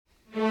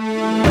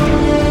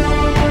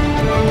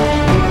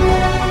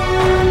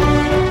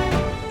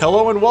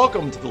Hello and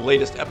welcome to the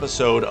latest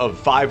episode of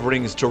Five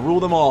Rings to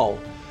Rule Them All.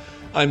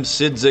 I'm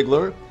Sid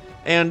Ziegler,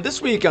 and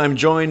this week I'm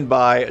joined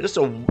by just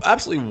an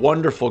absolutely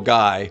wonderful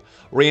guy,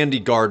 Randy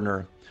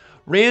Gardner.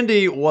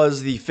 Randy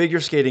was the figure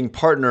skating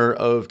partner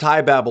of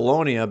Ty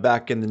Babylonia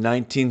back in the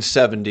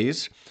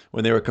 1970s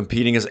when they were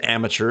competing as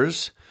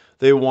amateurs.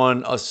 They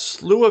won a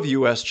slew of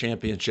U.S.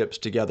 championships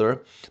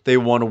together. They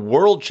won a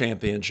world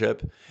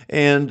championship,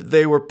 and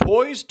they were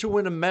poised to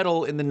win a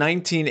medal in the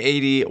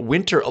 1980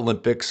 Winter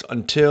Olympics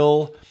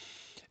until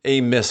a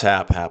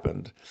mishap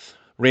happened.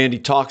 Randy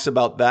talks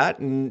about that,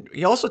 and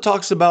he also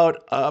talks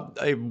about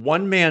a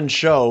one-man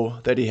show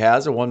that he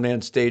has, a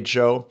one-man stage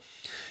show,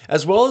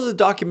 as well as a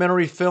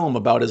documentary film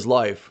about his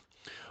life.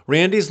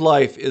 Randy's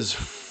life is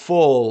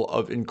full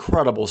of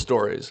incredible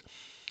stories,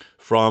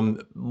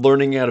 from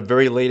learning at a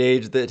very late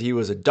age that he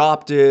was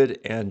adopted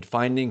and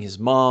finding his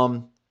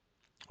mom,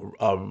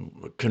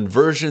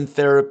 conversion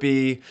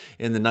therapy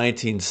in the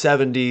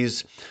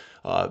 1970s,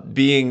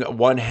 being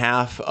one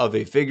half of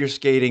a figure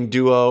skating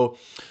duo,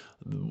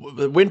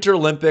 the Winter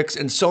Olympics,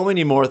 and so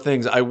many more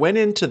things. I went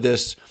into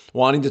this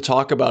wanting to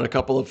talk about a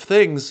couple of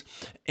things,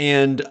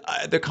 and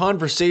the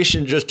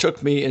conversation just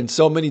took me in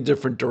so many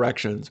different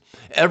directions.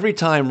 Every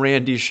time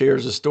Randy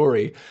shares a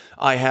story,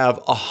 I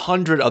have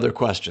 100 other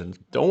questions.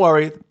 Don't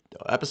worry,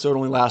 the episode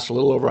only lasts a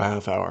little over a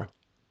half hour.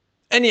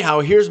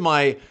 Anyhow, here's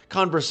my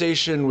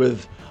conversation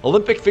with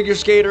Olympic figure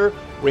skater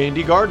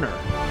Randy Gardner.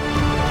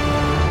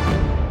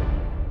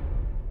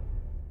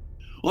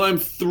 Well, I'm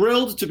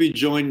thrilled to be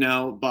joined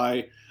now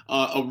by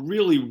a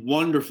really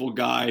wonderful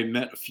guy I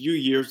met a few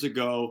years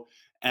ago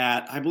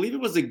at, I believe it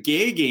was a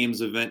Gay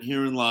Games event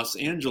here in Los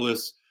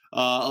Angeles.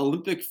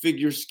 Olympic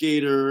figure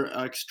skater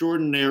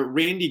extraordinaire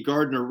Randy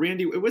Gardner.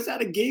 Randy, it was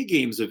at a Gay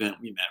Games event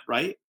we met,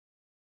 right?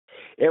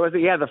 It was,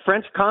 the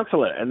French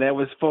consulate, and that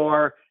was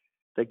for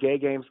the Gay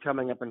Games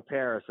coming up in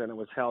Paris, and it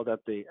was held at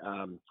the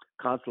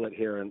consulate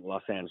here in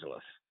Los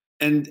Angeles.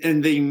 And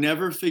they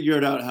never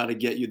figured out how to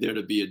get you there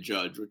to be a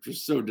judge, which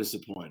was so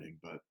disappointing.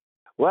 But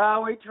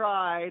well, we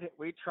tried.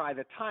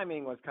 The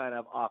timing was kind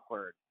of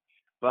awkward,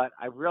 but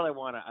I'd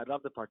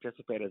love to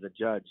participate as a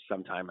judge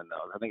sometime in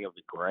those. I think it would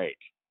be great.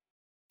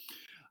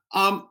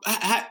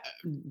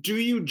 Do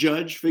you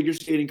judge figure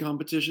skating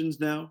competitions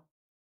now?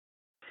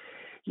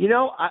 You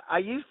know, I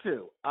used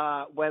to.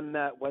 When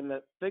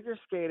the figure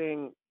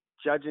skating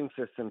judging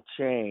system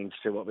changed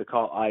to what we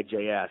call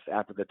IJS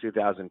after the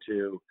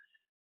 2002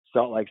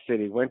 Salt Lake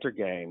City Winter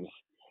Games,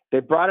 they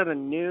brought in a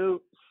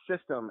new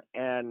system,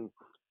 and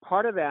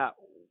part of that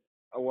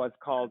was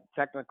called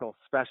technical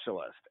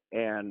specialist,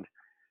 and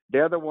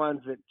they're the ones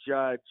that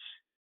judge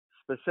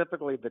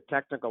specifically the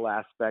technical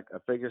aspect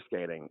of figure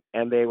skating,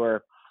 and they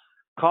were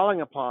calling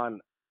upon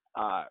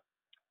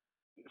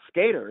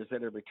skaters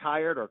that are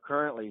retired or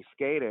currently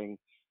skating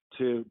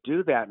to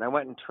do that. And I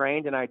went and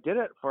trained, and I did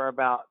it for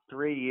about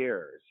 3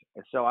 years,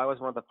 and so I was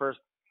one of the first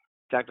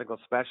technical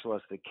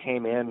specialists that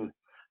came in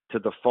to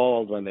the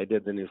fold when they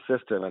did the new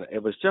system, and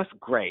it was just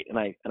great. And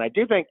I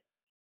do think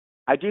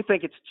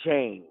it's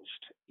changed,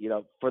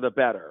 for the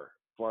better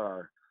for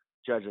our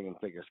judging in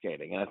figure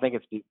skating, and I think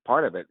it's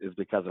part of it is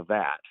because of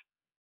that.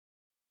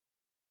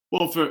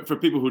 Well, for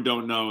people who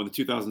don't know, in the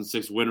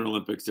 2006 Winter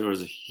Olympics, there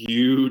was a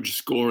huge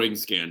scoring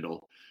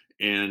scandal,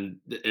 and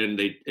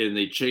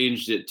they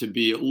changed it to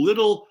be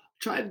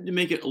tried to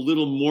make it a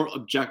little more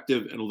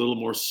objective and a little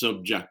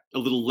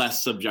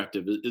less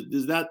subjective.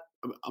 Is that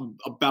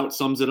about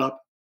sums it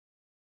up?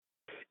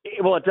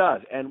 Well, it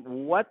does. And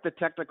what the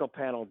technical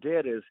panel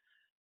did is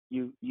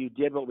you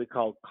did what we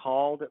called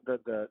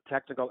the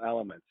technical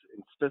elements,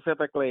 and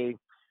specifically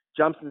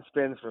jumps and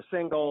spins for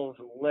singles,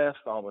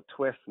 lifts, all the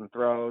twists and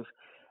throws,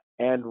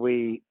 and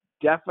we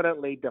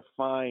definitely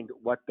defined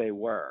what they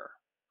were.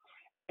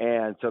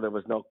 And so there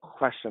was no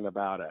question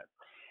about it.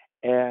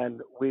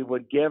 And we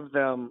would give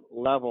them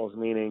levels,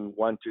 meaning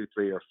 1, 2,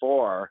 3, or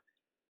 4,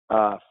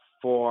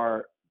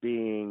 for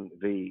being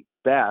the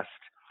best.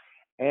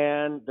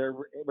 And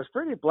it was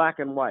pretty black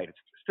and white. It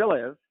still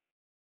is,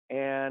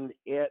 and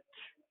it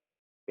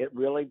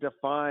really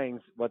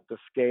defines what the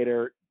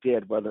skater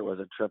did, whether it was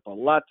a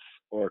triple Lutz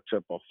or a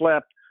triple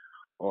flip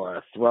or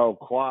a throw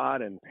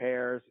quad in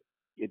pairs.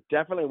 It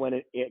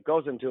definitely, it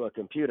goes into a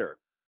computer,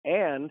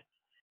 and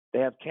they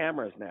have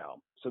cameras now,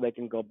 so they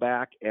can go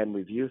back and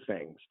review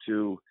things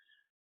to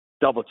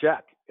double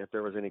check if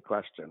there was any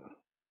question.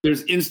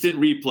 There's instant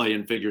replay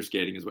in figure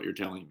skating, is what you're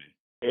telling me.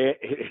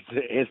 It's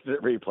an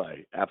instant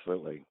replay,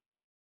 absolutely.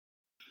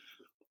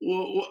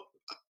 Well,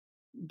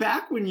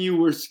 back when you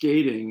were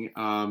skating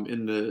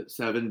in the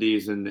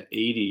 70s and the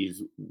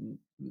 80s,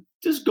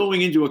 just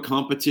going into a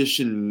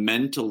competition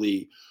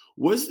mentally,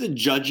 was the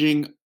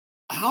judging,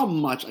 how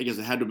much, I guess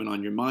it had to have been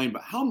on your mind,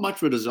 but how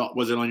much was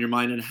it on your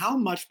mind, and how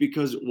much,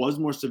 because it was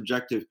more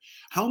subjective,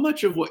 how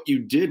much of what you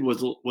did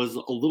was a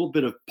little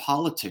bit of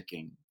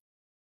politicking?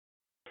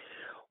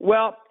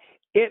 Well,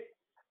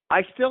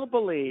 I still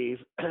believe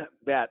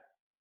that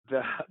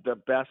the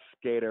best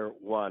skater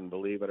won,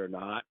 believe it or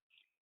not.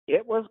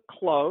 It was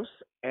close,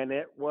 and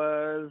it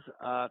was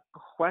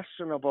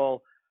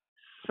questionable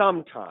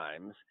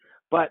sometimes,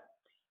 But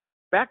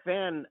back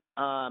then,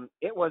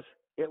 it was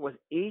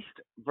East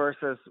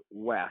versus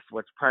West,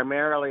 which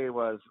primarily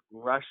was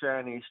Russia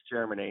and East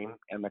Germany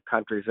and the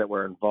countries that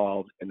were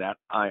involved in that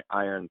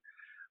iron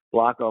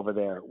block over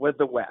there, with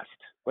the West,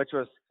 which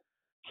was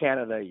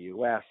Canada,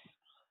 U.S.,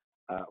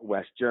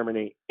 West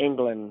Germany,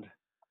 England,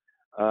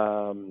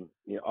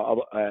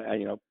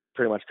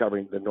 pretty much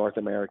covering the North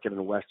American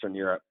and Western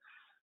Europe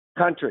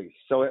countries.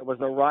 So it was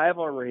a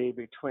rivalry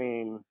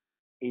between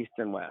East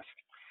and West.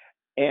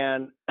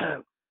 And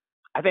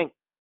I think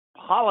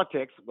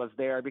politics was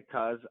there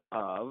because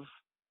of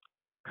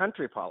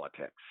country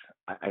politics,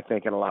 I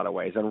think, in a lot of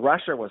ways. And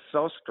Russia was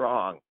so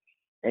strong,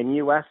 and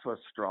U.S. was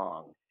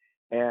strong,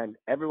 and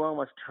everyone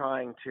was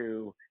trying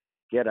to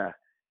get a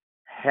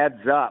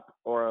heads up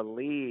or a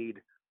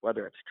lead,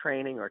 whether it's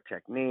training or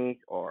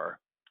technique or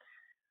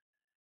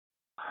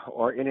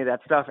any of that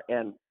stuff.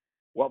 And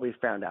what we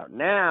found out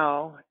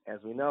now, as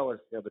we know, is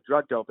the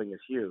drug doping is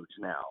huge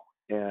now,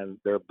 and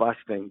they're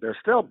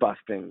still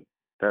busting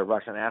the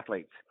Russian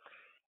athletes.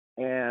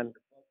 And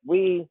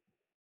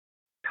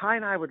Ty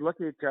and I would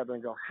look at each other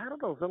and go, how do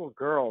those little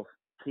girls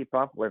keep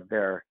up with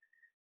they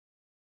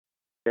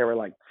were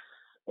like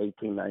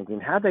 18, 19,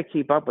 how'd they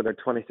keep up with their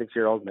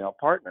 26-year-old male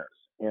partners?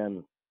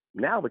 And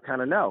now we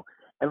kind of know.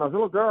 And those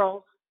little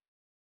girls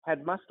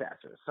had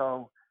mustaches.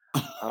 So,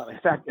 in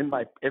fact, in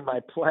my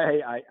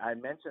play, I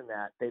mentioned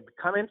that they'd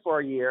come in for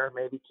a year,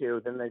 maybe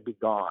two, then they'd be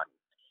gone.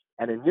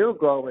 And a new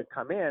girl would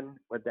come in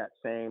with that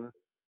same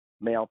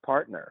male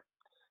partner,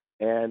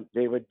 and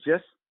they would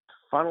just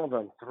funnel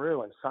them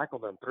through and cycle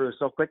them through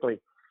so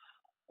quickly.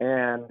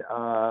 And,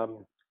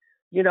 and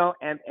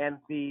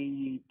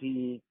the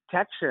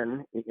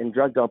detection in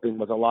drug doping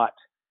was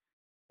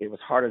it was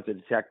harder to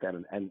detect that.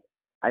 And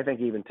I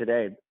think even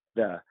today,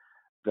 the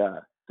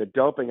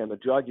doping and the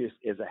drug use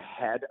is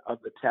ahead of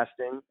the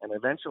testing, and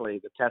eventually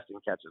the testing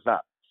catches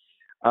up.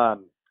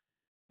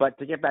 But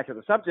to get back to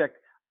the subject,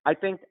 I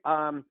think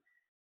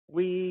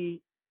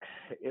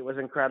it was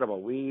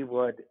incredible. We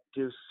would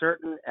do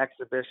certain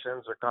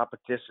exhibitions or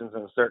competitions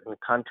in certain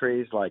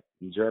countries like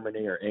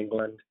Germany or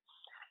England,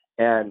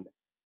 and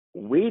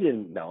we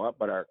didn't know it,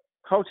 but our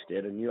coach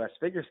did, and U.S.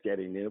 figure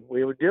skating knew.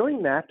 We were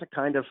doing that to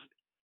kind of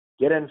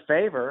get in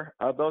favor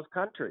of those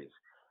countries.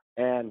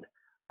 And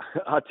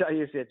I'll tell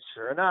you, Sid,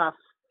 sure enough,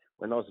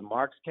 when those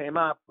marks came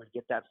up, we'd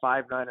get that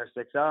 5.9 or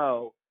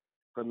 6.0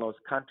 from those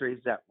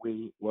countries that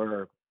we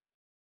were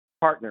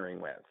partnering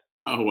with.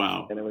 Oh,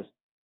 wow. And it was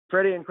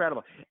pretty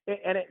incredible.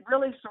 And it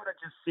really sort of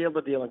just sealed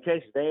the deal in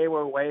case they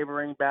were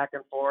wavering back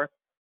and forth.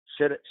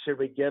 Should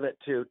we give it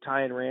to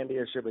Ty and Randy,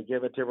 or should we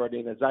give it to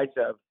Rodina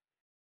Zaitsev?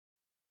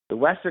 The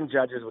Western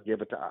judges would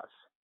give it to us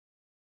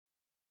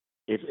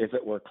if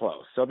it were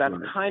close. So that's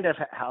kind of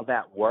how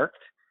that worked.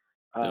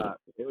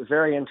 It was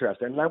very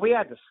interesting. Now, we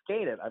had to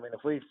skate it. I mean,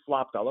 if we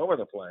flopped all over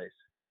the place,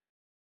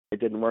 it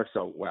didn't work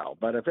so well.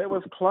 But if it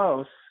was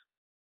close,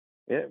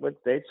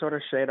 they'd sort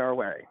of shade our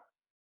way.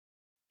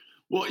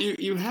 Well,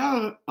 you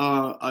have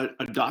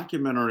a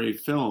documentary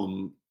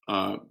film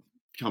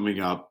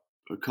coming up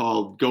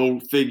called "Go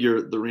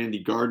Figure: The Randy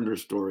Gardner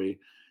Story,"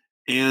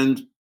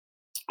 and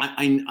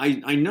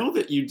I know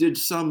that you did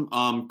some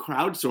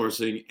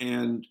crowdsourcing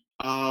and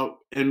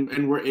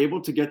were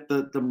able to get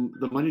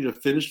the money to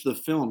finish the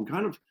film,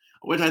 kind of,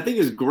 which I think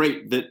is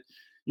great. That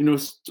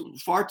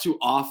far too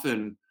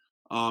often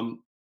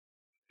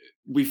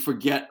we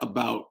forget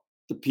about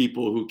the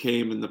people who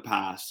came in the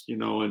past,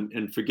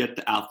 and forget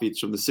the athletes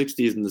from the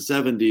 60s and the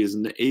 70s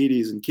and the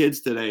 80s, and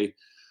kids today,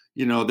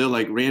 they're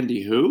like,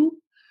 Randy who?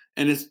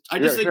 And it's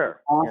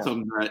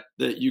awesome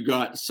that you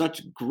got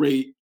such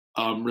great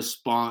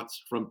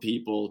response from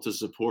people to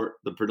support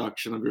the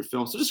production of your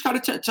film. So just kind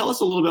of tell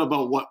us a little bit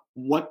about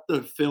what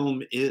the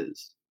film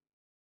is.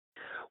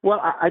 Well,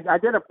 I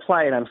did a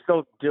play, and I'm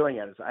still doing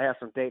it. I have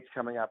some dates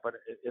coming up, but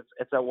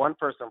it's a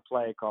one-person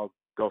play called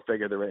Go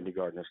Figure: The Randy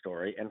Gardner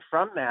Story. And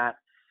from that,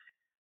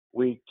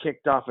 we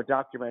kicked off a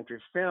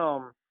documentary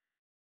film,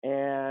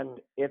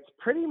 and it's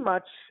pretty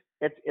much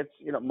it's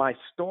my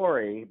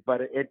story,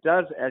 but it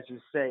does, as you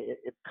say,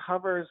 it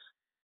covers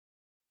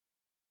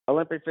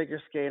Olympic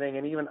figure skating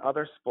and even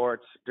other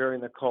sports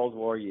during the Cold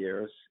War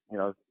years,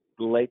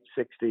 late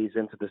 60s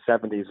into the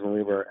 70s when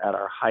we were at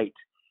our height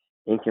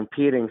in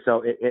competing.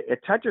 So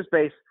it touches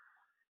base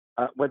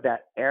with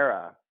that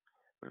era,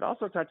 but it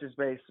also touches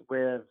base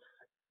with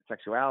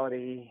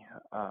sexuality,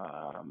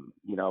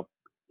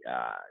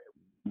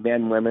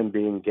 men, women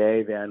being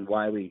gay then,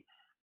 why we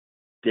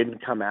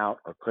didn't come out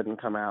or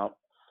couldn't come out.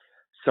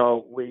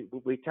 So we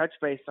touch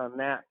base on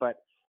that,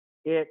 but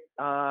it,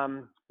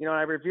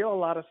 I reveal a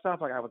lot of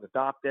stuff. Like I was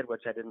adopted,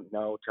 which I didn't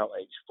know till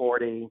age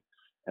 40.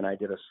 And I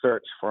did a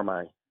search for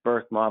my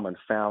birth mom and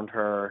found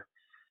her.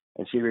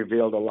 And she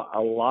revealed a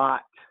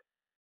lot.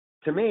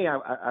 To me,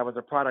 I was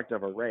a product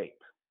of a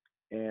rape.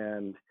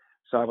 And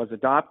so I was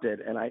adopted,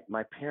 and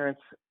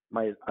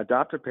my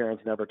adopted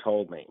parents never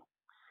told me.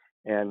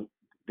 And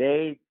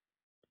I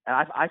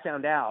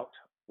found out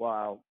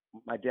while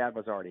my dad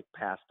was already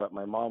passed, but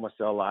my mom was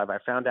still alive. I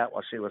found out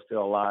while she was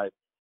still alive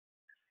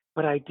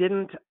but I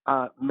didn't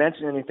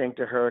mention anything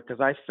to her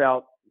because I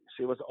felt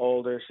she was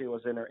older. She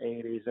was in her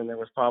 80s, and there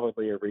was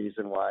probably a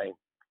reason why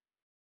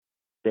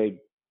they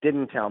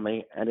didn't tell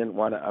me. I didn't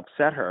want to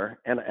upset her,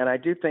 and I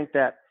do think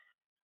that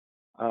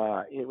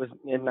it was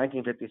in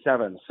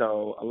 1957,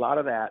 so a lot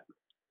of that,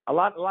 a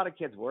lot of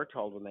kids were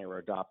told when they were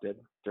adopted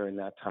during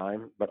that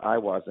time, but I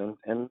wasn't,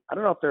 and I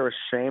don't know if there was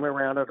shame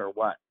around it or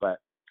what, but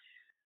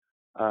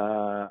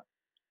uh,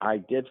 I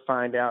did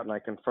find out, and I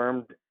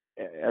confirmed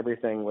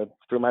everything with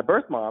through my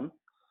birth mom,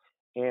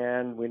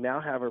 and we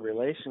now have a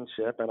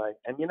relationship.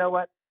 And you know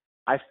what?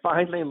 I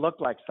finally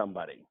looked like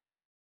somebody.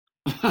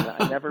 And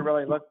I never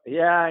really looked.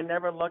 Yeah, I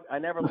never looked. I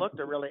never looked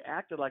or really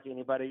acted like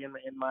anybody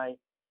in my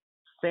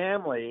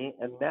family,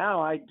 and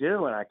now I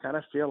do, and I kind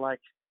of feel like,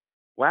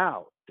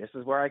 wow, this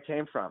is where I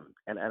came from.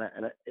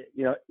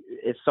 You know,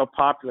 it's so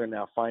popular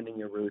now finding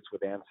your roots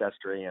with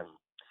Ancestry and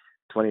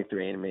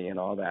 23andMe and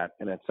all that,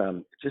 and it's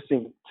just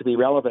seems to be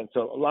relevant.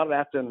 So a lot of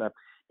that's in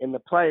the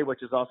play,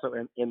 which is also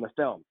in the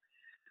film.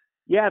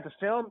 Yeah,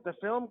 the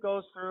film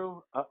goes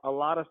through a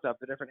lot of stuff,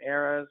 the different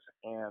eras,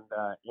 and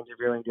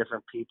interviewing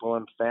different people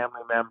and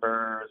family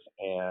members,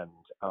 and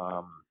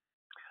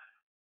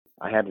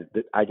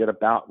I did a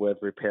bout with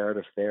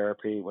reparative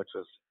therapy, which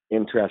was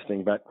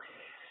interesting. But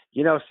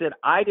you know, Sid,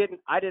 I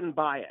didn't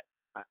buy it.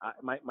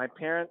 My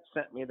parents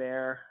sent me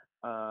there,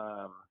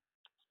 and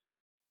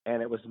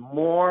it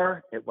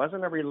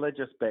wasn't a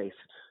religious based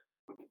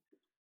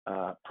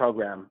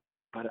program,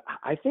 but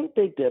I think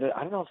they did it.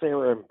 I don't know if they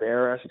were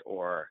embarrassed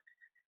or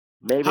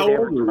maybe How they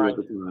old were were you at trying.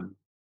 the time?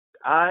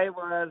 I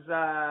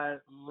was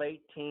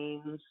late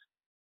teens,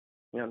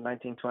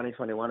 19, 20,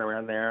 21,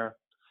 around there.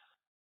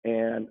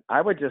 And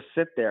I would just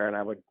sit there and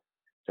I would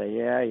say,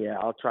 yeah,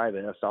 I'll try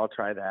this, I'll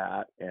try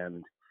that.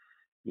 And,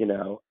 you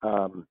know,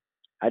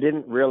 I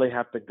didn't really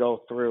have to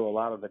go through a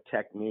lot of the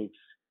techniques.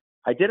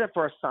 I did it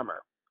for a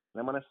summer. And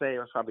I'm going to say it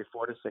was probably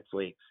 4 to 6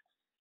 weeks.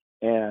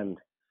 And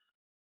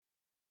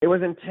it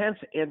was intense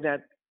in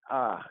that,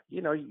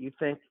 you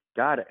think,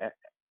 God,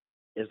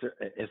 is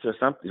there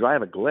something, do I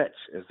have a glitch?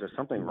 Is there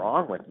something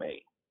wrong with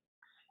me?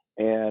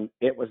 And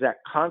it was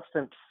that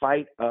constant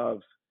fight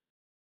of,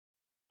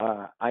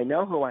 I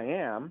know who I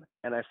am,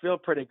 and I feel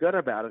pretty good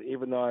about it,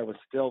 even though I was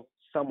still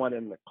somewhat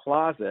in the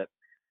closet.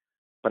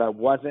 But I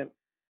wasn't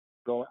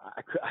going.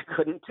 I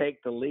couldn't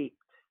take the leap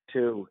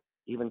to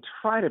even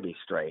try to be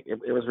straight.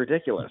 It was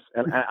ridiculous,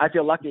 and I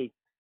feel lucky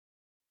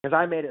because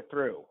I made it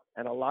through,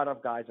 and a lot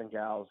of guys and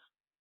gals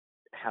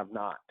have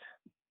not.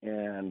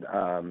 And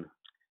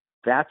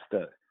that's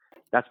the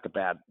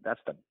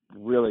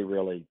really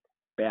really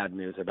bad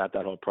news about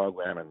that whole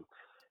program. And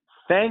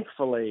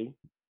thankfully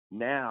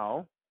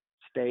now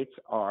states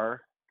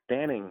are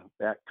banning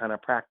that kind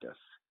of practice,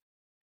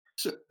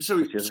 So, so,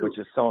 which is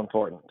so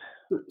important.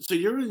 so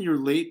you're in your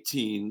late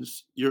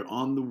teens. You're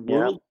on the Yeah.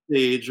 world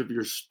stage of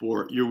your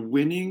sport. You're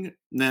winning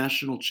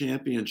national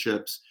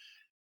championships,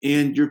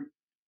 and your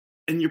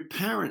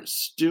parents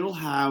still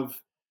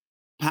have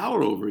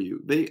power over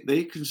you.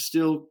 They can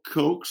still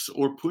coax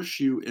or push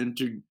you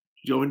into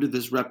go into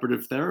this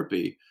reparative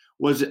therapy.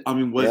 Was it? I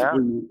mean, Yeah.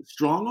 were you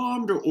strong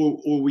armed,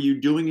 or were you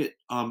doing it?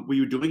 Were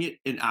you doing it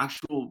in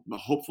actual?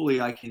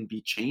 Hopefully, I can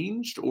be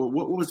changed, or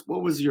what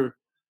was your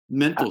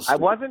mental I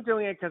state? wasn't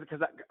doing it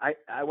because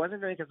I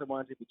wasn't doing it because I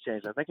wanted to be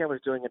changed. I think I was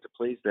doing it to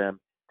please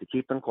them, to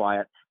keep them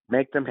quiet,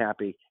 make them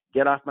happy,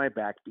 get off my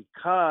back,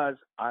 because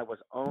I was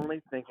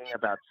only thinking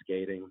about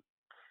skating.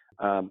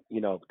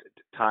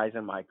 Ties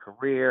in my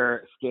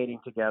career,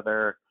 skating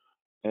together,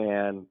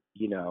 and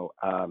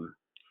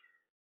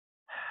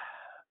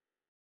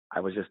I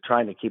was just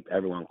trying to keep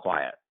everyone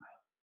quiet.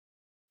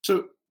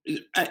 So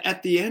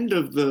at the end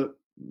of the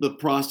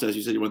process,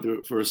 you said you went through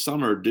it for a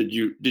summer. Did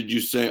you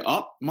say,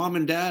 "Oh, mom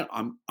and dad,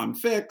 I'm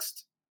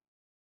fixed"?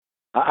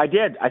 I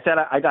did. I said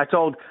I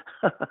told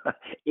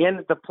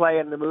in the play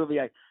and the movie.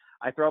 I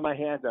throw my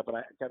hands up and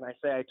I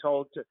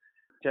told to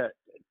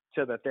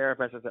the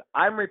therapist, I said,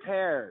 I'm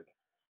repaired,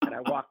 and I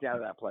walked out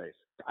of that place.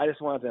 I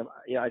just wanted them.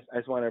 I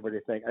just want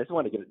everybody to think. I just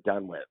want to get it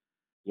done with,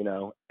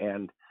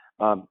 and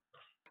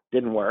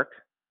didn't work,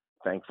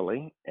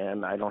 thankfully,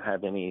 and I don't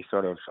have any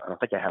sort of. I don't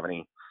think I have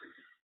any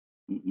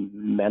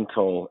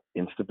mental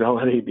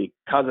instability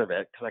because of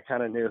it, because I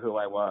kind of knew who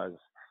I was.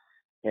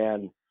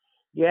 And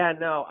yeah,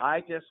 no,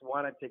 I just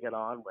wanted to get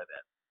on with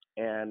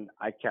it. And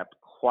I kept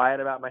quiet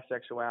about my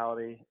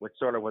sexuality, which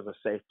sort of was a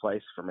safe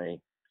place for me.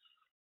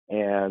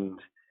 And,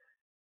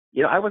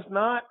 I was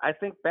not, I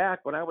think back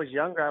when I was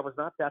younger, I was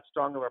not that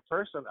strong of a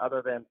person,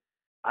 other than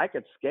I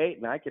could skate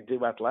and I could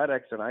do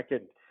athletics and I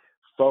could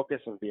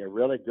focus and be a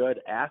really good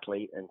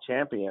athlete and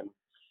champion.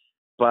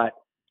 But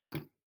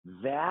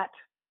that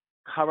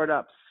covered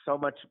up so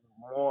much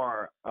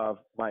more of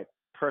my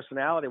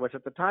personality, which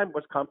at the time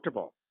was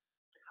comfortable.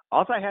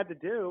 All I had to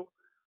do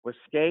was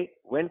skate,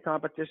 win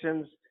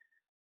competitions,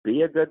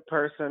 be a good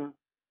person,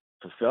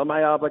 fulfill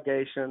my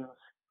obligations,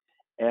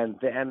 and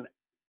then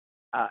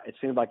it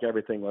seemed like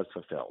everything was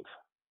fulfilled.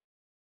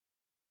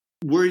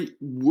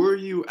 Were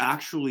you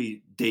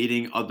actually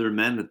dating other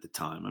men at the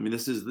time? I mean,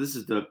 this is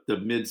the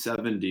mid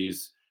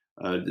 70s.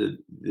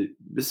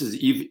 This is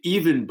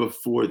even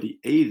before the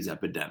AIDS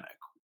epidemic.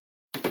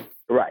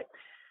 Right.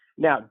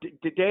 Now,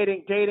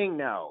 dating,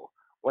 no.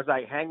 Was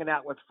I hanging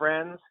out with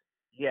friends?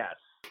 Yes.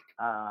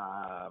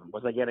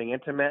 Was I getting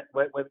intimate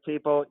with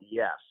people?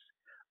 Yes.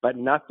 But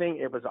nothing.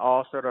 It was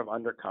all sort of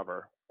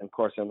undercover, and of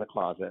course in the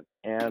closet.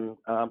 And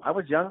I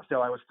was young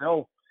still. I was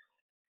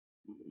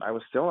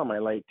still in my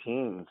late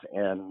teens,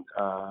 and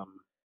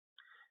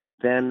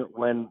then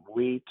when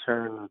we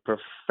turned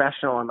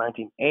professional in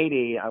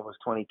 1980, I was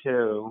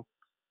 22.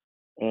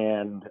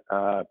 And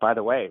by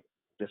the way,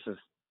 this is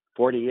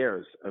 40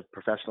 years of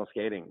professional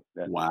skating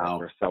that Wow.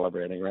 we're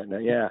celebrating right now.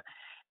 Yeah.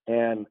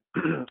 And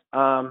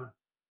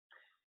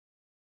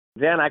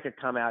then I could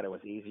come out. It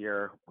was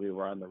easier. We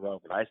were on the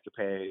road with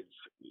escapades.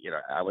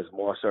 I was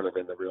more sort of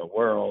in the real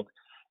world,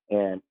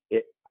 and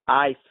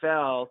I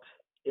felt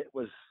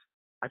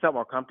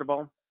more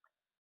comfortable,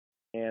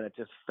 and it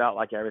just felt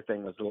like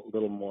everything was a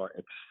little more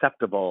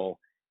acceptable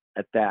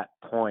at that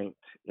point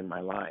in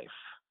my life.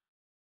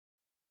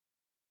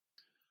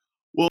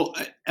 Well,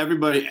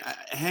 everybody,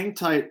 hang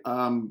tight.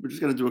 We're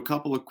just going to do a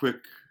couple of quick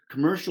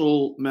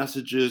commercial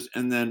messages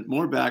and then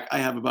more back. I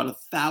have about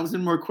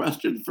 1,000 more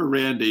questions for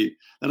Randy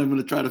that I'm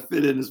going to try to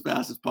fit in as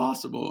fast as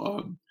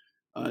possible.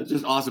 It's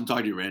just awesome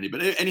talking to you, Randy.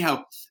 But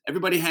anyhow,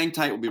 everybody hang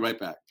tight. We'll be right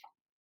back.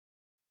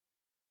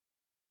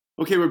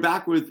 Okay, we're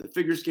back with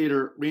figure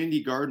skater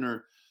Randy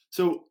Gardner.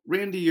 So,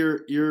 Randy,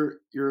 you're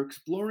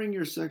exploring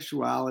your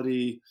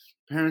sexuality.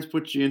 Parents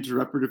put you into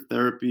reparative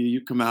therapy.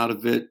 You come out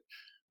of it.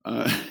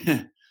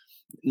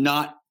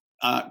 Not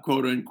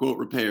quote unquote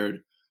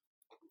repaired.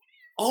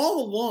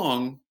 All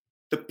along,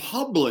 the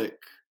public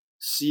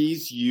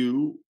sees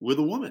you with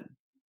a woman,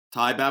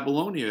 Ty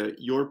Babylonia,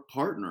 your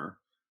partner.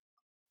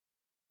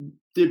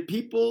 Did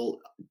people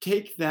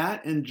take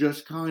that and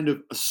just kind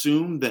of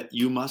assume that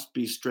you must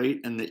be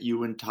straight and that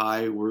you and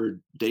Ty were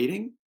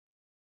dating?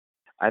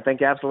 I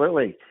think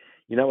absolutely.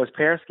 It was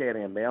pair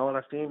skating, a male and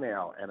a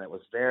female, and it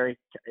was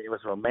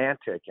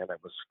romantic, and it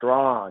was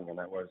strong, and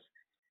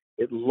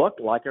it looked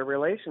like a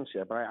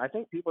relationship. I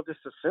think people just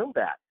assumed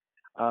that.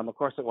 Of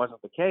course, it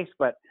wasn't the case,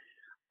 but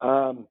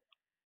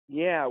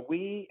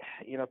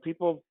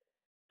people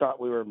thought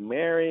we were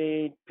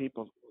married,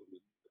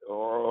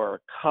 or a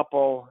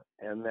couple,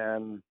 and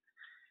then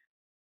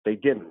they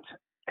didn't.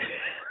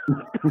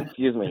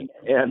 Excuse me.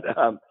 And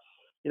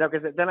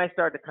because then I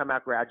started to come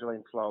out gradually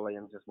and slowly,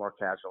 and just more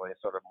casually, and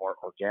sort of more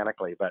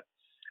organically. But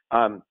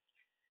I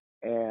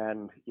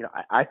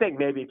think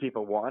maybe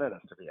people wanted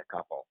us to be a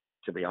couple.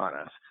 To be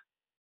honest.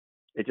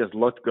 It just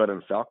looked good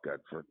and felt good.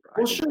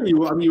 Sure. You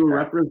were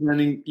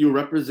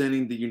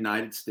representing the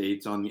United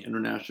States on the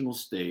international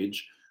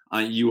stage.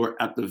 You were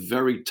at the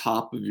very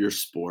top of your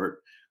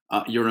sport.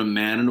 You're a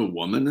man and a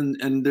woman,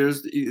 and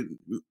there's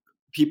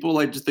people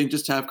I just think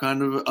just have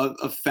kind of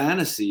a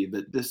fantasy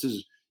that this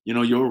is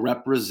you're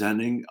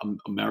representing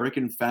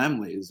American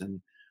families,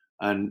 and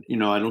I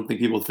don't think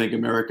people think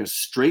America's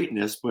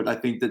straightness, but I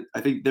think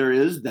there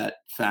is that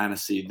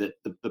fantasy that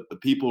the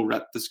people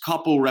this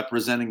couple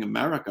representing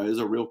America is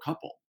a real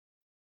couple.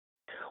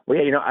 Well,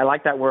 yeah, I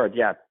like that word.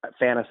 Yeah,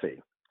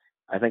 fantasy.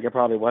 I think it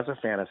probably was a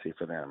fantasy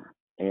for them,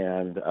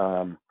 and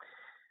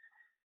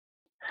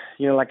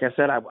like I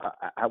said,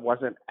 I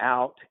wasn't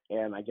out,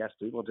 and I guess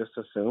people just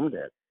assumed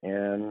it,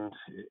 and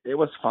it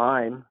was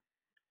fine.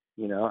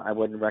 I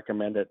wouldn't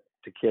recommend it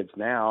to kids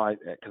now,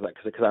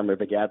 because I'm a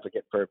big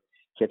advocate for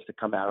kids to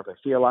come out if they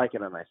feel like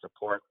it, and I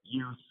support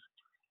youth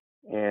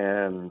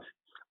and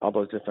all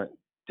those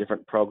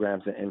different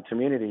programs and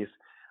communities.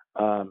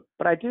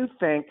 But I do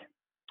think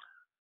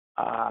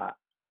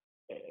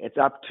it's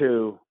up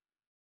to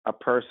a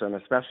person,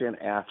 especially an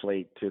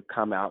athlete, to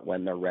come out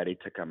when they're ready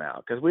to come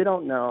out, because we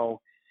don't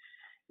know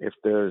if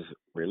there's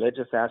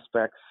religious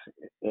aspects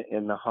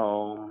in the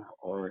home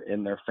or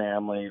in their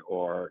family,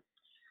 or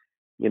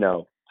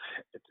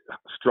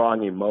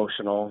strong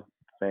emotional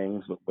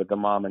things with the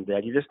mom and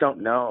dad. You just don't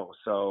know.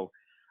 So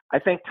I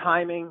think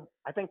timing's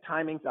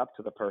up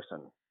to the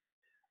person.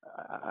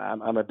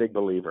 I'm a big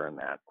believer in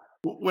that.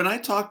 When I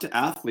talk to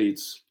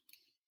athletes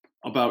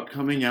about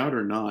coming out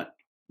or not,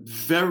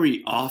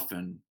 very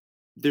often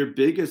their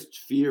biggest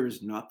fear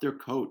is not their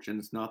coach and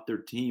it's not their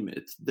team,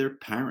 it's their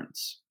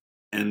parents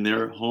and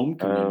their home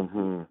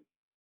community.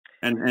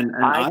 I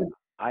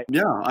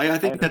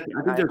think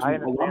there's a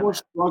lot more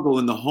struggle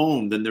in the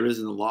home than there is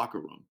in the locker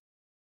room.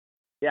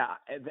 Yeah,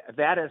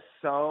 that is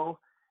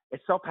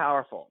it's so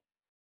powerful,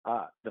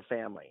 the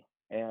family.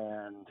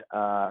 And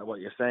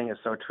what you're saying is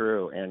so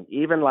true. And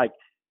even like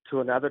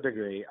to another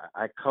degree,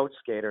 I coach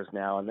skaters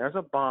now, and there's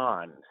a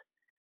bond.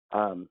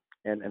 And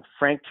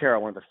Frank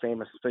Carroll, one of the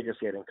famous figure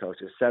skating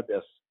coaches, said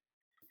this.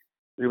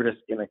 We were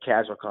just in a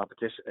casual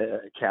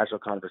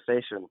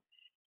conversation,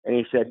 and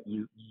he said,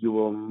 "You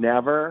will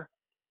never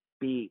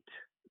beat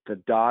the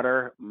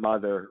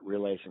daughter-mother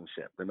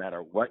relationship, no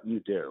matter what you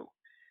do."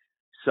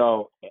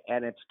 So,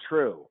 and it's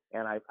true.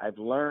 And I've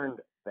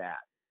learned that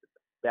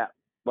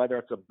whether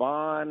it's a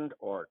bond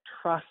or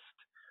trust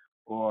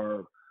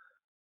or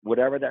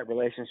whatever that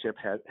relationship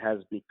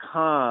has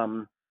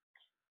become,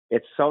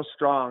 it's so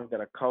strong that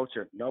a coach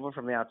or no one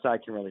from the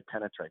outside can really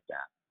penetrate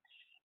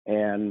that.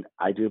 And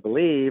I do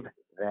believe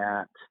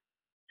that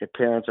if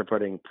parents are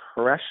putting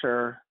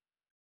pressure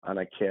on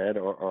a kid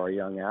or a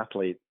young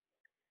athlete,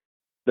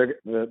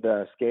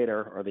 the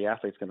skater or the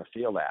athlete's going to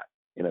feel that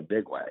in a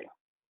big way.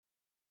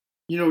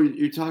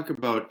 You talk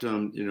about,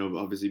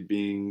 obviously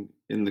being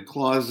in the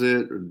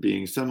closet or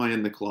being semi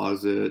in the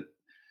closet.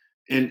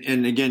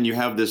 And again, you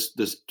have this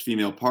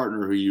female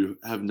partner who you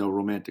have no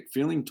romantic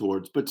feeling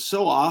towards. But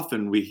so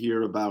often we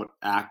hear about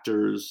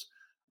actors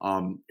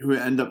who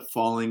end up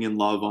falling in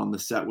love on the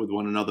set with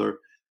one another.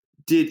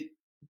 Did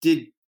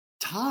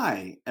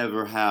Ty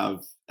ever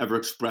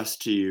express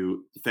to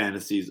you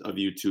fantasies of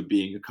you two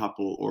being a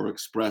couple, or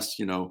express,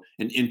 an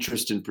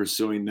interest in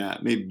pursuing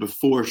that, maybe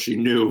before she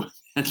knew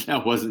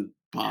that wasn't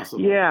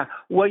possible? Yeah.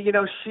 Well,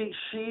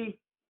 she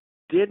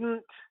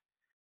didn't.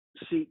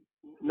 She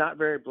not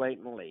very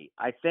blatantly.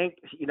 I think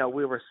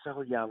we were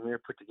so young. We were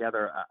put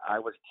together. I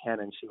was 10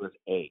 and she was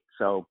 8.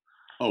 So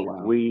Oh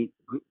wow. we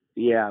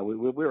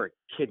were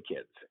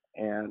kids,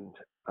 and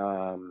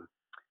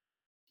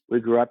we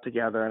grew up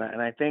together.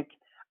 And I think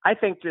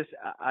just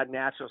a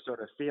natural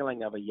sort of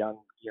feeling of a young,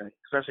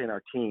 especially in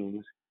our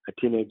teens, a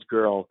teenage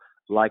girl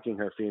liking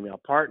her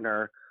female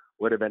partner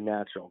would have been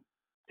natural.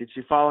 Did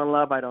she fall in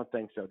love? I don't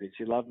think so. Did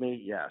she love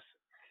me? Yes.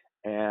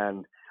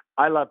 And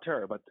I loved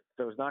her, but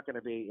there was not going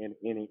to be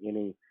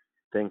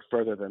anything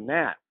further than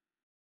that.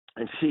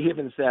 And she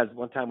even says,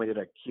 one time we did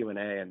a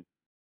Q&A, and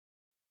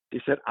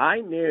she said, I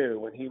knew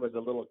when he was a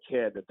little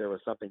kid that there was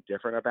something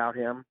different about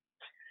him.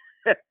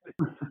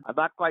 I'm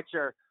not quite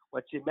sure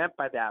what she meant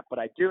by that, but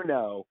I do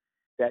know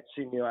that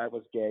she knew I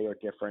was gay or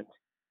different.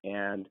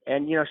 And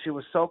she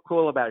was so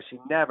cool about it. She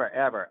never,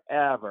 ever,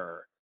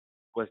 ever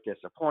was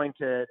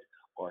disappointed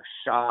or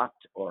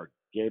shocked or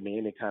gave me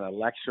any kind of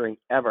lecturing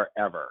ever.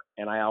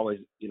 And I always,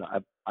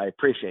 I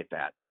appreciate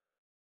that.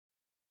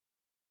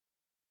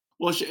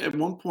 Well, at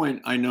one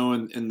point, I know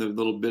in the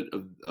little bit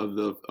of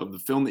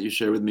the film that you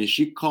shared with me,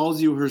 she calls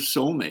you her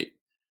soulmate,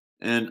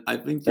 and I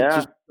think that's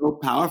just so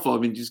powerful. I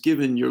mean, just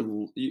given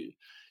you've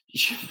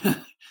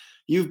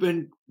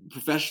been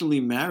professionally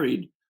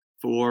married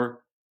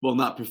for, well,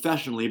 not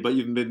professionally, but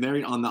you've been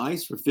married on the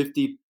ice for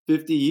 50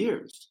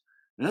 years.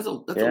 And that's a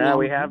long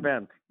we time. have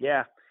been.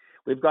 Yeah.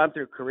 We've gone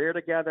through career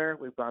together.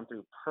 We've gone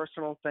through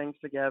personal things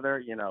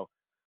together,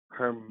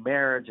 her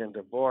marriage and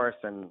divorce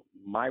and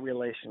my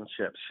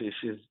relationship.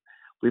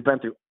 We've been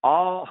through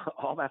all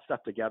that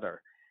stuff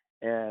together.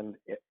 And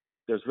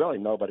there's really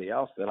nobody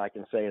else that I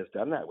can say has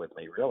done that with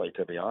me, really,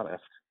 to be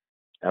honest,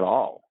 at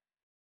all.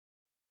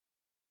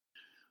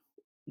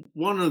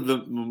 One of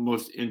the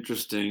most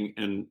interesting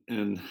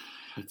and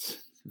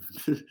it's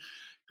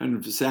kind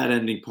of sad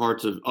ending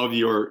parts of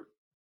your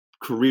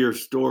career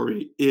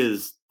story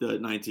is the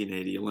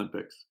 1980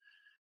 Olympics.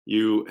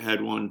 You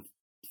had won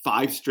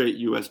 5 straight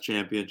U.S.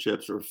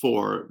 championships, or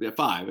 4,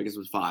 5, I guess it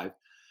was 5.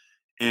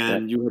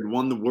 And you had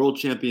won the World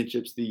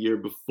Championships the year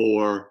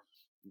before.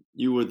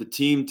 You were the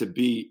team to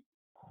beat.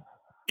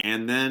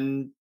 And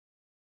then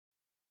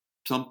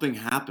something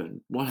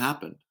happened. What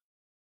happened?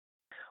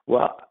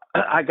 Well,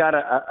 I got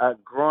a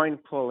groin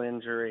pull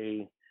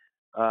injury.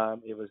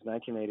 It was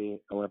 1980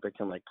 Olympics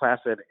in Lake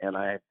Placid, and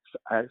I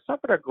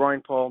suffered a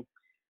groin pull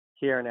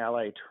here in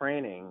LA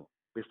training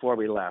before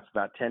we left,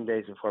 about 10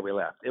 days before we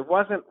left. It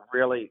wasn't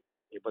really,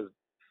 it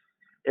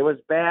was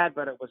bad,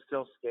 but it was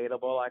still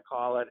skatable, I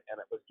call it, and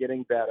it was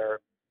getting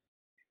better.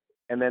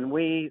 And then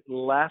we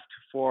left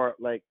for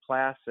Lake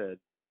Placid,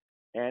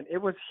 and it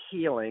was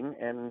healing,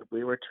 and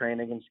we were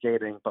training and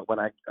skating. But when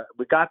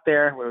we got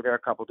there, we were there a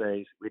couple of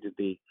days. We did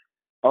the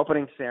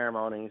opening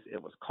ceremonies.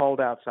 It was cold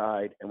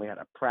outside, and we had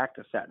a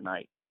practice at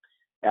night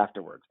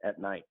afterwards, at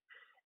night.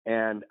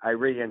 And I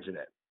re-injured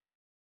it.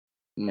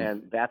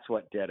 And that's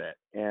what did it.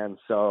 And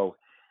so,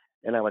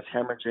 and I was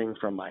hemorrhaging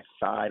from my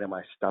side and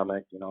my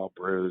stomach, all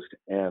bruised.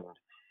 And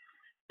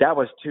that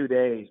was 2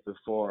 days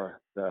before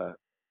the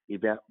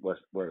event was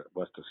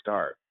to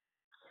start.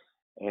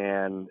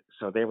 And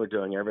so they were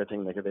doing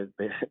everything they could.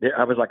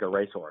 I was like a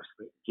racehorse.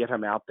 Get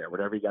him out there.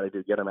 Whatever you got to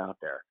do, get him out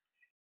there.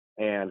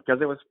 And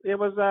because it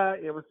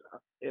was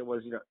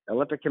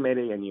Olympic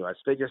Committee and U.S.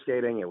 figure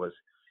skating.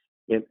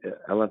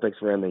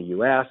 Olympics were in the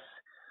U.S.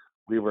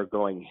 We were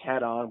going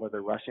head on with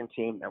a Russian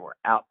team that were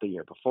out the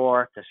year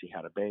before because she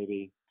had a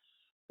baby,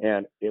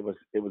 and it was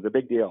a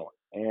big deal.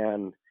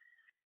 And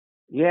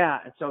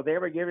and so they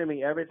were giving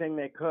me everything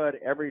they could,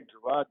 every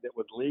drug that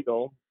was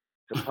legal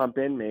to pump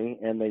in me,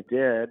 and they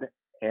did.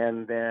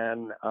 And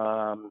then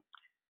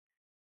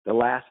the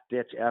last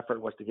ditch effort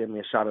was to give me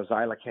a shot of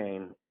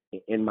xylocaine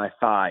in my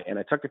thigh, and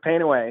it took the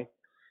pain away,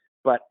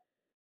 but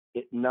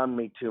it numbed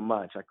me too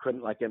much. I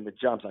couldn't, like in the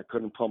jumps, I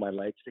couldn't pull my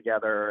legs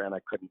together, and I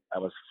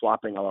was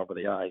flopping all over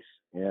the ice.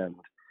 And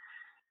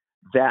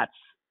that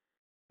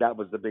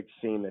was the big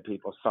scene that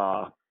people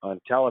saw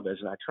on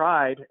television. I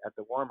tried at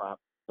the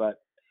warm-up,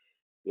 but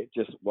it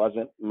just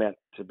wasn't meant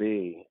to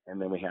be. And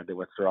then we had to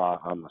withdraw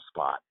on the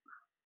spot.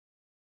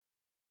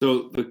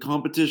 So the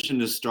competition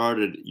has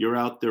started. You're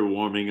out there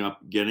warming up,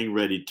 getting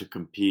ready to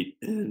compete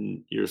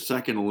in your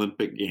second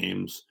Olympic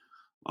Games.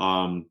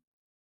 Um,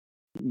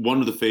 one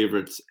of the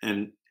favorites,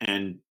 and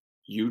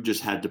you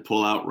just had to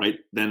pull out right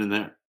then and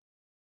there.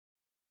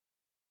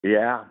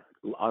 Yeah,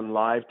 on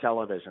live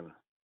television.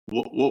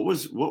 What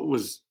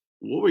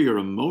were your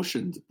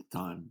emotions at the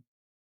time?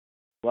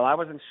 Well, I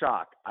was in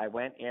shock. I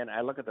went in. I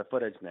look at the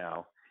footage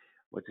now,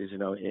 which is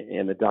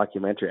in the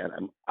documentary,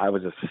 and I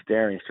was just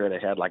staring straight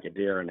ahead like a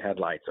deer in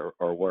headlights,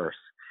 or worse.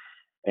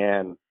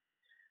 And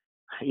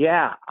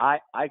yeah, I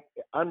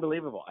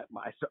unbelievable.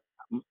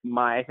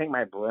 I think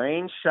my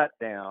brain shut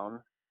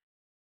down.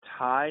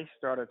 Ty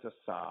started to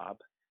sob,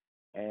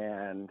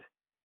 and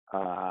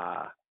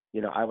I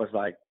was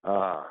like,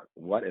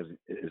 what is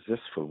this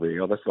for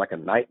real? This is like a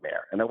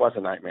nightmare, and it was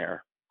a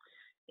nightmare.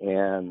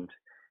 And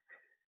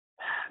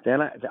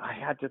then I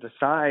had to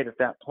decide at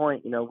that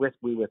point.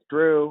 We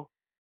withdrew,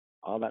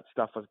 all that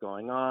stuff was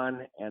going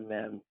on, and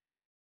then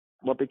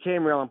what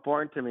became real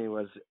important to me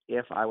was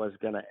if I was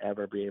going to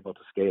ever be able to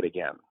skate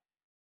again,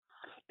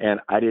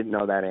 and I didn't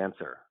know that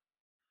answer.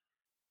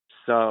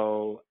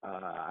 So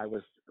I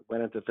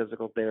went into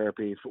physical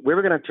therapy. We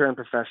were going to turn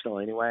professional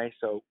anyway,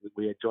 so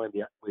we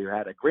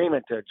had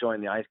agreement to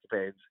join the Ice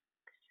Capades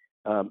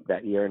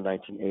that year in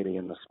 1980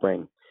 in the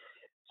spring.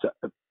 So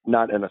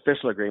not an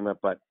official agreement,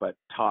 but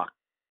talk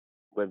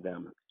with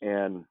them.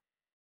 And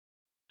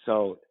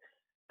so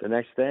the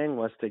next thing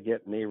was to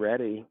get me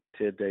ready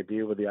to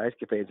debut with the Ice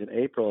Capades in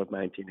April of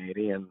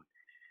 1980, and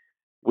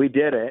we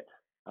did it.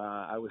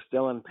 I was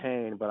still in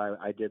pain, but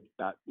I did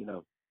about,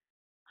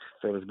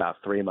 so it was about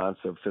 3 months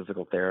of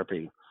physical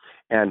therapy.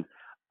 And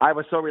I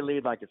was so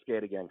relieved I could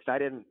skate again, because I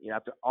didn't,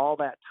 after all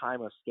that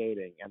time of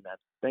skating and that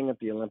thing at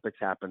the Olympics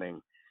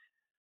happening,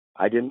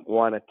 I didn't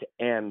want it to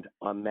end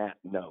on that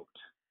note.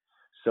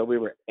 So we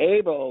were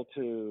able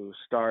to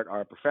start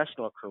our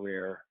professional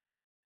career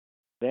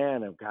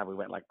then, and God, we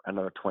went like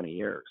another 20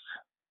 years.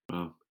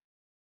 Wow.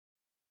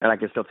 And I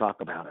can still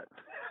talk about it.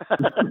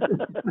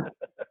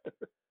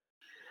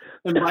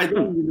 And by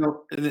then,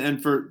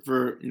 and for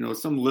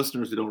some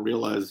listeners who don't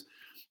realize,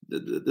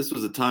 this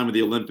was a time of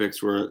the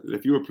Olympics where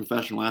if you were a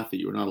professional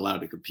athlete, you were not allowed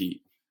to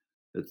compete.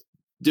 It's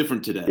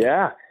different today.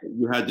 Yeah.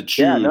 You had to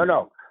choose. Yeah,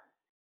 no.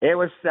 It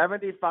was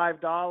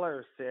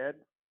 $75, Sid.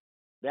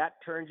 That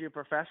turned you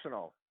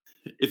professional.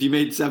 If you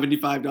made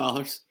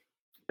 $75.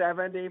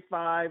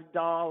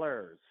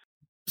 $75.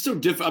 So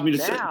different. I mean,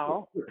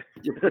 now,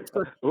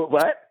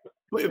 what?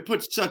 It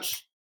puts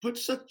such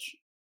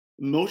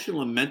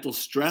emotional and mental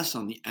stress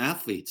on the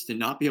athletes to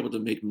not be able to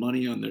make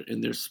money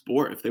in their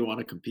sport if they want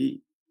to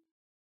compete.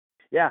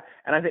 Yeah,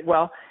 and I think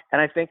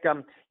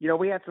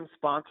we had some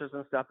sponsors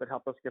and stuff that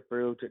helped us get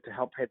through to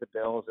help pay the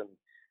bills and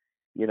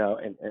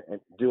and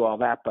do all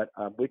that, but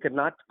we could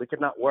not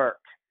work,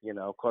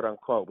 quote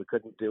unquote. We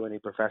couldn't do any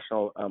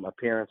professional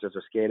appearances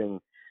or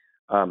skating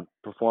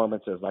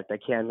performances like they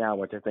can now,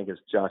 which I think is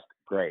just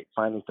great.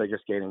 Finally, figure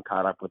skating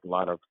caught up with a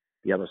lot of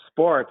the other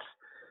sports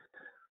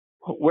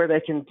where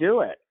they can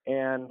do it,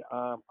 and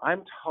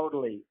I'm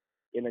totally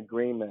in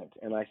agreement,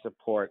 and I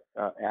support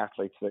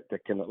athletes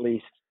that can at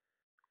least,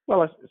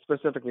 well,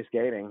 specifically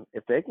skating,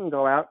 if they can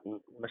go out,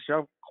 and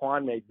Michelle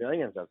Kwan made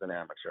millions as an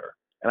amateur,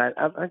 and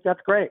I think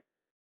that's great.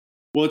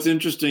 Well, it's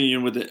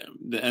interesting, with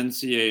the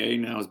NCAA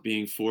now is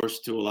being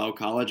forced to allow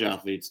college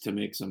athletes to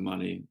make some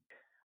money.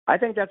 I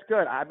think that's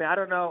good. I mean, I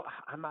don't know.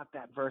 I'm not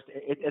that versed.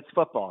 It's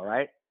football,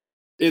 right?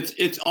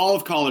 It's all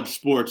of college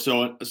sports.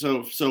 So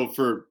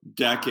for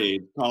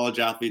decades, college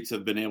athletes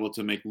have been able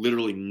to make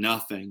literally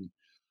nothing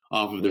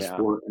off of their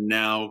sport. And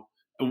now,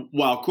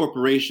 while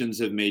corporations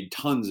have made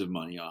tons of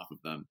money off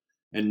of them,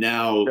 and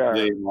now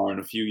they are in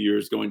a few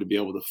years going to be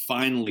able to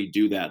finally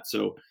do that.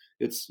 So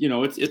it's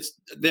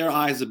their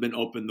eyes have been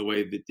opened the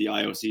way that the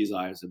IOC's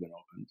eyes have been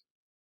opened.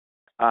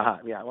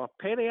 Yeah. Well,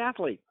 pay the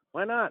athlete.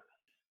 Why not?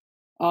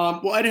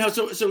 Well, anyhow,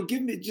 so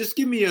give me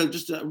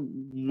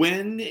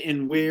when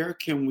and where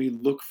can we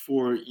look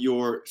for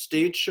your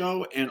stage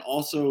show and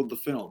also the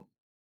film?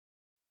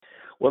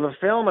 Well, the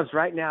film is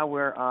right now.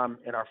 We're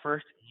in our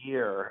first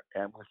year,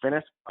 and we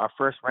finished our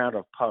first round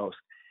of post,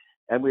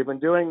 and we've been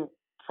doing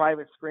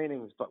private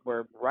screenings, but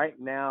we're right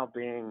now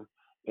being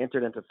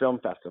entered into film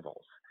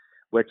festivals.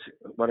 Which,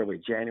 what are we,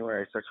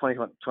 January? So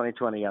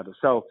 2020. Yeah.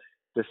 So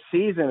the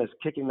season is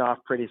kicking off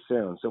pretty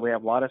soon. So we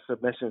have a lot of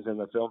submissions in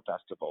the film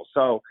festival.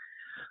 So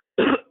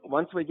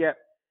once we get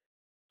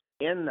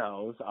in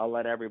those, I'll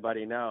let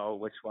everybody know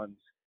which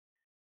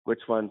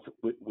ones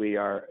we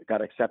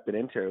got accepted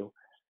into.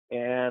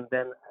 And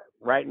then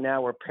right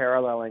now we're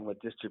paralleling with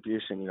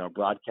distribution,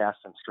 broadcast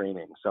and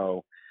streaming.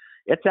 So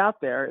it's out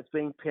there, it's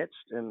being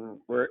pitched, and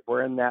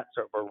we're in that.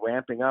 So we're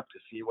ramping up to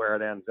see where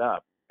it ends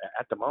up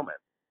at the moment.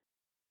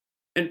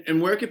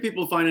 And where can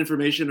people find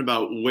information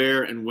about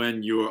where and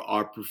when you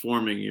are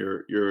performing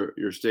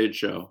your stage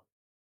show?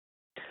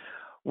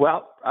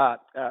 Well,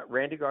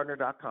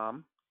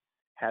 randygardner.com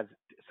has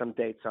some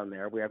dates on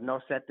there. We have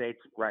no set dates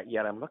right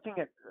yet. I'm looking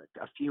at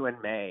a few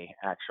in May,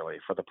 actually,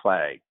 for the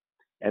play,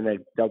 and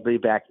they'll be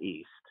back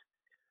east.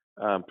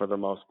 for the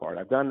most part.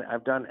 I've done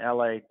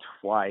LA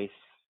twice,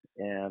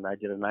 and I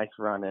did a nice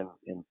run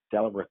in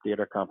Delaware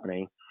Theater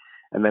Company,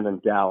 and then in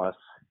Dallas.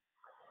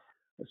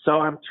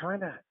 So I'm trying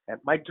to.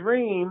 My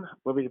dream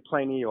would be to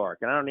play New York,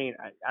 and I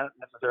don't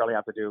necessarily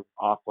have to do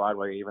off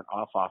Broadway, or even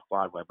off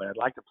Broadway, but I'd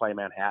like to play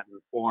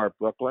Manhattan or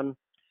Brooklyn.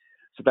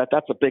 So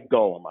that's a big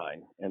goal of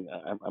mine, and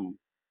I'm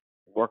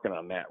working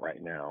on that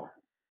right now.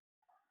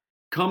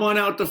 Come on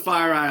out to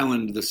Fire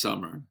Island this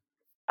summer.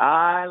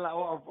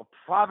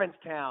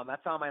 Provincetown.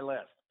 That's on my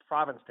list.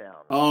 Provincetown.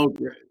 Oh,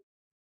 great.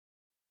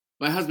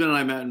 My husband and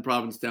I met in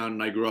Provincetown,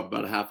 and I grew up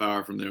about a half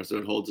hour from there, so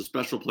it holds a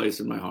special place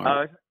in my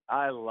heart.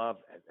 I love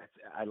it.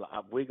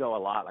 We go a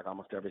lot, like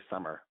almost every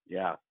summer.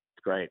 Yeah,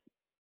 it's great.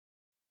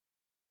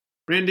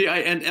 Randy,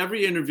 I end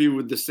every interview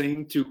with the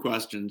same two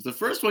questions. The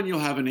first one you'll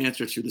have an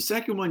answer to. The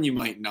second one you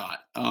might not.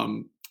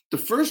 The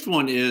first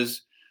one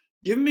is,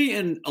 give me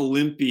an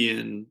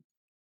Olympian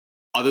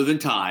other than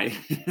Ty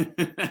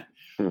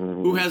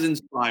who has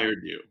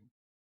inspired you.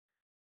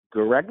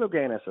 Greg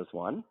Louganis is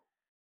one.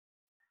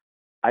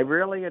 I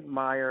really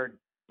admired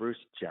Bruce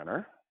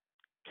Jenner,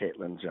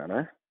 Caitlyn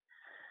Jenner.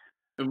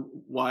 And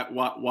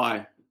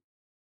why?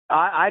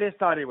 I just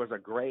thought he was a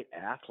great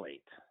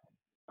athlete.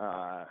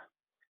 I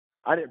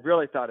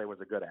really thought he was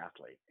a good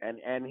athlete,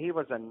 and he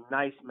was a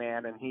nice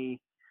man, and he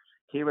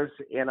was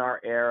in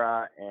our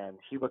era, and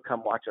he would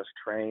come watch us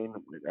train.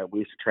 We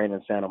used to train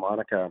in Santa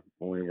Monica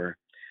when we were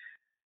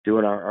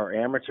doing our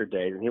amateur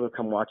days, and he would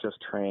come watch us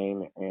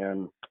train,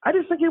 and I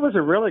just think he was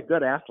a really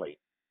good athlete,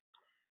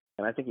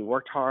 and I think he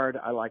worked hard.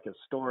 I like his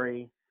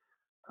story.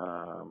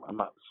 I'm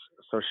not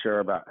so sure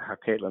about how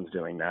Caitlyn's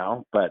doing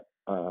now, but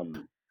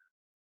and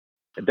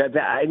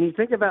you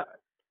think about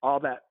all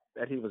that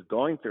he was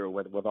going through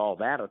with all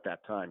that at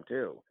that time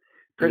too.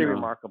 Pretty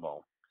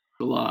remarkable.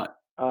 A lot.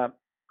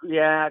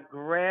 Yeah,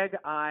 Greg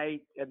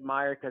I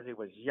admire because he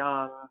was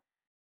young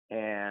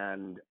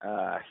and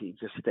he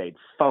just stayed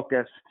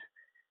focused.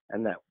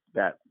 And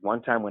that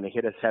one time when he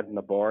hit his head on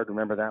the board,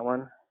 remember that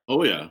one?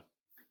 Oh yeah.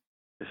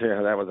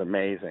 Yeah, that was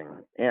amazing.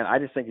 And I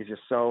just think he's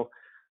just so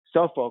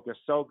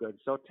focused, so good,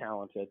 so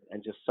talented,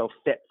 and just so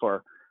fit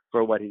for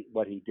what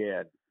he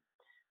did.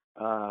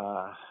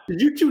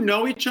 Did you two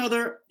know each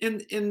other in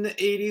the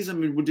 80s? I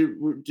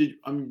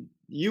mean,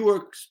 you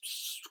were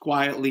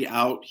quietly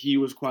out, he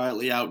was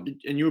quietly out,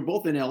 and you were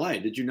both in LA.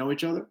 Did you know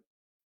each other?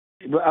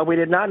 We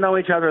did not know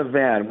each other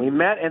then. We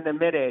met in the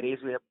mid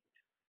 80s.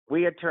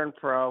 We had turned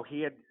pro.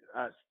 He had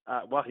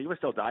he was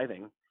still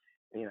diving,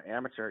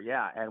 amateur,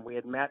 yeah. And we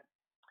had met.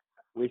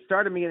 We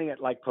started meeting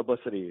at like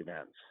publicity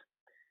events,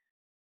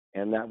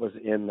 and that was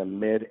in the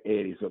mid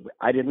 80s.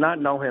 I did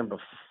not know him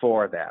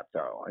before that,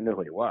 though. I knew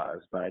who he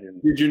was, but I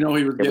didn't. Did you know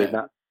he was gay?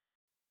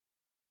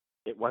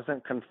 It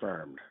wasn't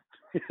confirmed.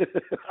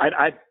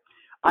 I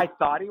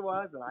thought he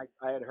was, and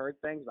I had heard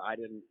things. I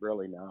didn't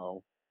really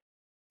know.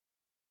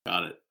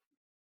 Got it.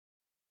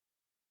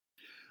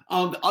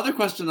 The other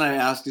question I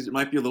asked is, it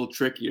might be a little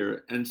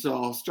trickier, and so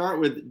I'll start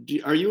with: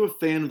 are you a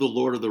fan of the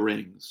Lord of the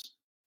Rings?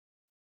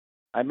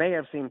 I may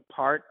have seen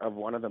part of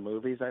one of the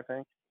movies, I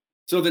think.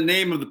 So the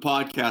name of the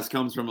podcast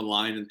comes from a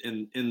line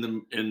in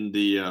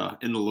the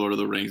Lord of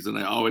the Rings, and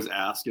I always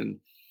ask, and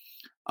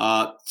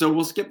so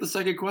we'll skip the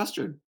second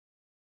question.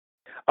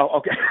 Oh,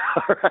 okay.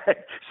 All right.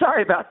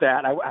 Sorry about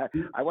that.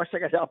 I wish I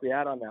could help you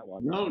out on that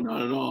one. No,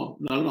 not at all.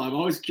 Not at all. I'm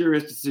always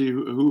curious to see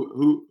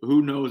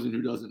who knows and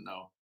who doesn't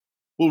know.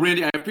 Well,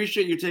 Randy, I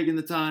appreciate you taking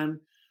the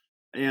time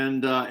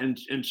and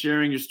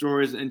sharing your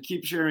stories, and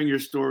keep sharing your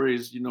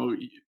stories.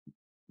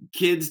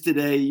 Kids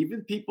today,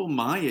 even people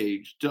my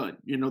age,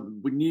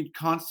 we need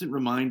constant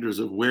reminders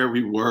of where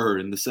we were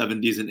in the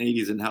 70s and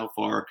 80s and how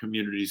far our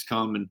communities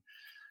come.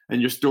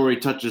 And your story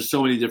touches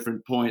so many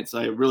different points.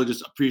 I really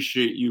just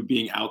appreciate you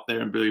being out there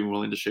and being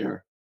willing to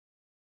share.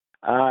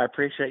 I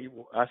appreciate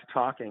us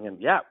talking.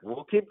 And yeah,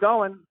 we'll keep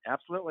going.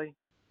 Absolutely.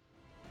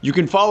 You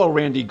can follow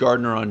Randy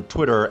Gardner on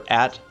Twitter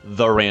at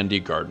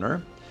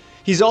 @TheRandyGardner.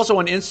 He's also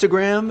on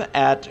Instagram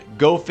at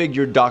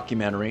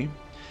GoFigureDocumentary.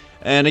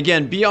 And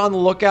again, be on the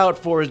lookout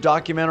for his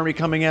documentary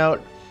coming out.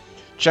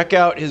 Check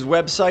out his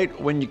website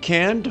when you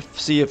can to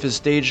see if his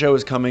stage show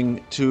is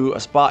coming to a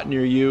spot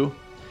near you.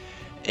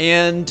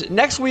 And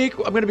next week,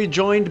 I'm going to be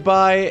joined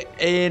by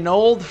an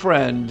old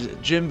friend,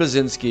 Jim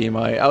Basinski,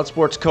 my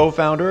Outsports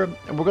co-founder.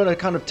 And we're going to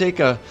kind of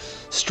take a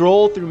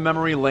stroll through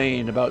memory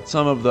lane about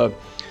some of the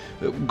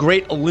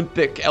great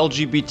Olympic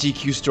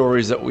LGBTQ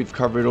stories that we've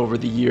covered over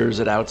the years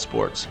at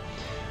Outsports.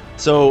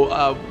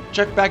 So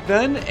check back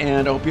then,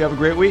 and I hope you have a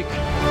great week.